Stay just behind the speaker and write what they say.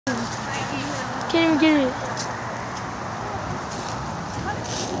Can't even get it.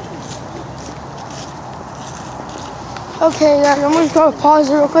 Okay, guys, I'm just gonna pause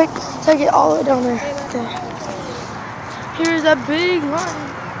it real quick so I get all the way down there. Okay. Here's that big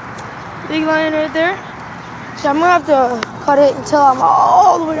line right there. So I'm gonna have to cut it until I'm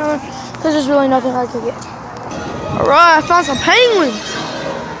all the way down there because there's really nothing I can get. All right, I found some penguins.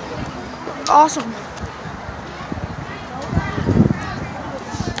 Awesome.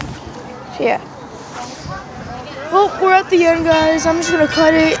 So yeah. Well, we're at the end, guys. I'm just gonna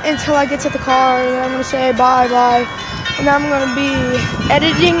cut it until I get to the car, and I'm gonna say bye, and I'm gonna be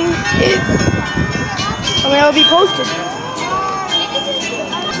editing it. I mean, it'll be posted.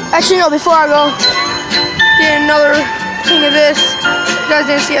 Actually, no. Before I go, get another thing of this. You guys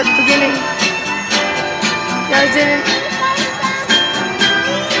didn't see at the beginning. You guys didn't.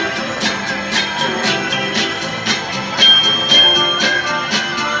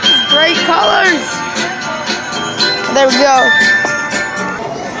 These bright colors. There we go.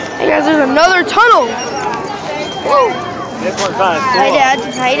 Hey guys, there's another tunnel. Woo. This one's kind of cool. Hi Dad.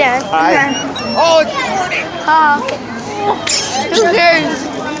 Hi Dad. Hi. Oh, it's morning. Who cares?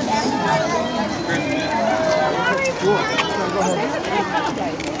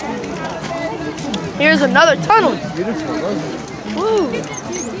 Here's another tunnel. Woo.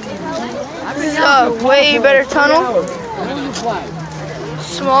 This is a way better tunnel.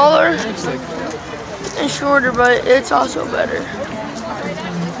 Smaller and shorter, but it's also better.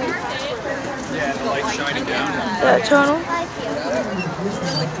 Yeah, the light shining down. That tunnel.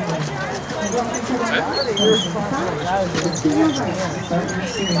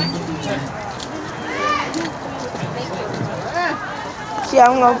 So yeah,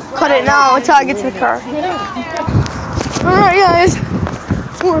 I'm gonna cut it now until I get to the car. Alright guys,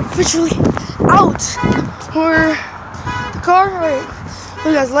 we're officially out. We're the car. Alright.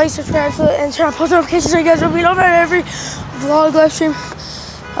 You guys like, subscribe, and turn on post notifications so you guys will be notified every vlog, live stream,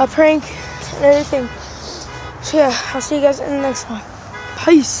 prank, and everything. So yeah, I'll see you guys in the next one.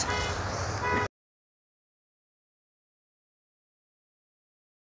 Peace.